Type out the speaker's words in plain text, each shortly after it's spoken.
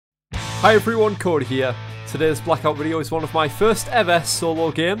Hi everyone, Kodie here. Today's Blackout video is one of my first ever solo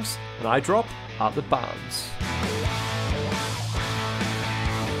games, and I drop at the Barns.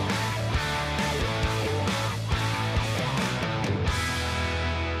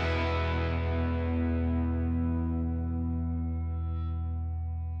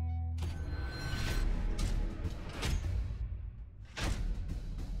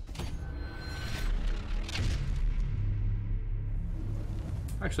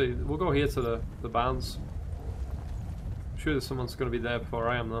 Actually, we'll go here to the Barns. I'm sure there's someone's going to be there before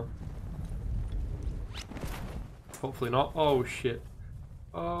I am, though. Hopefully not. Oh, shit.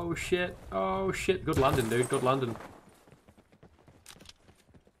 Oh, shit. Oh, shit. Good landing, dude. Good landing.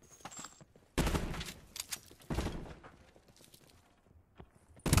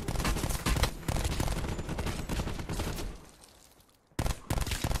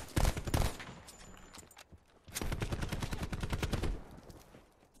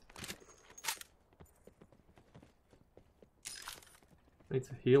 I need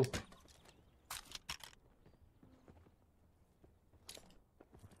to heal.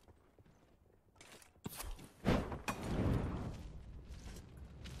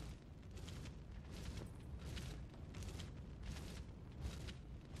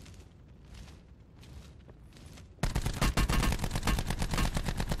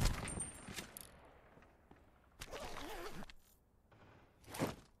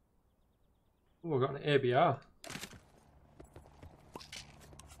 Oh, I've got an ABR.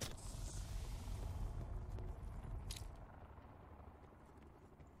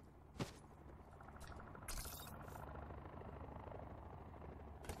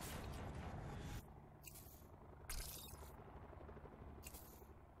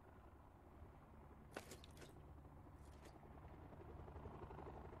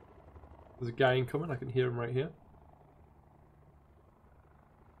 There's a guy incoming, I can hear him right here.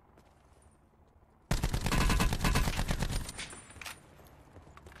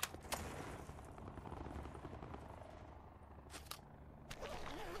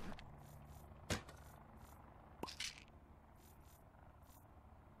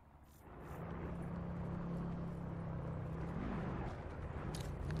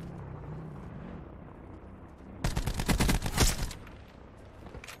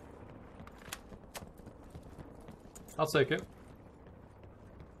 I'll take it.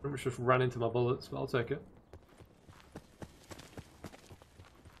 Pretty much just ran into my bullets, but I'll take it.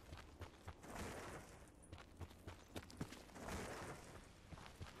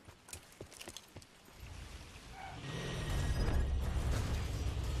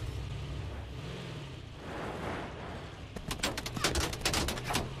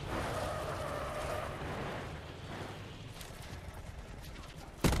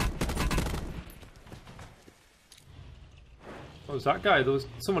 What was that guy? There was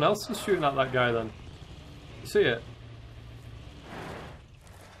someone else was shooting at that guy then. You see it?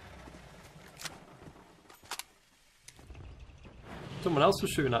 Someone else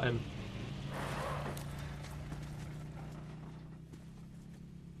was shooting at him.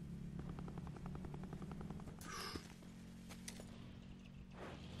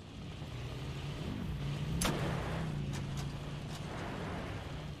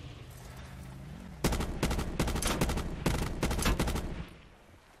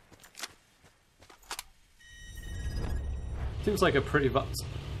 Seems like a pretty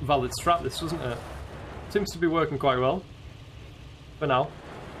valid strat, this, doesn't it? Seems to be working quite well. For now.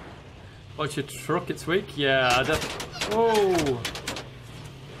 Watch your truck, it's weak? Yeah, oh!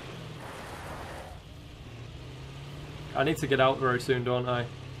 I need to get out very soon, don't I?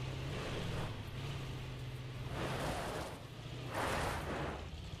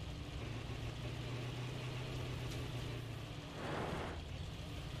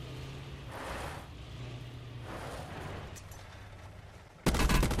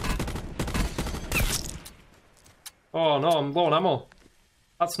 Oh no, I'm low on ammo.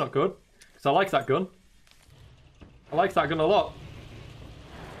 That's not good. Because I like that gun. I like that gun a lot.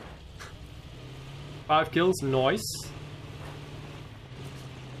 5 kills, nice.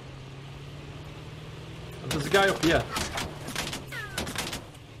 And there's a guy up here.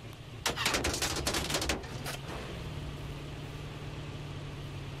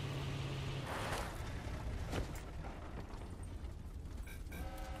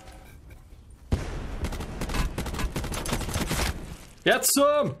 Get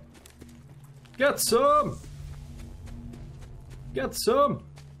some! Get some! Get some!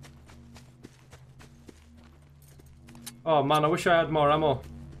 Oh man, I wish I had more ammo.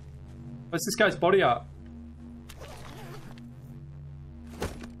 Where's this guy's body at?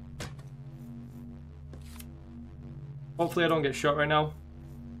 Hopefully I don't get shot right now.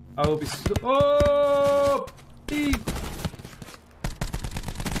 I will be oh!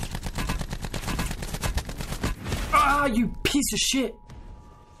 Ah, you piece of shit!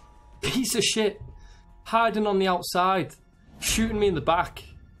 Piece of shit! Hiding on the outside. Shooting me in the back.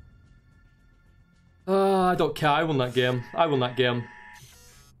 I don't care. I won that game. I won that game.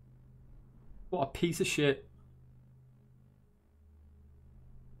 What a piece of shit.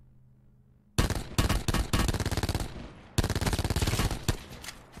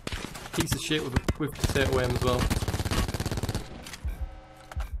 Piece of shit with potato aim as well.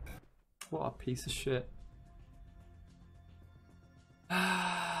 What a piece of shit.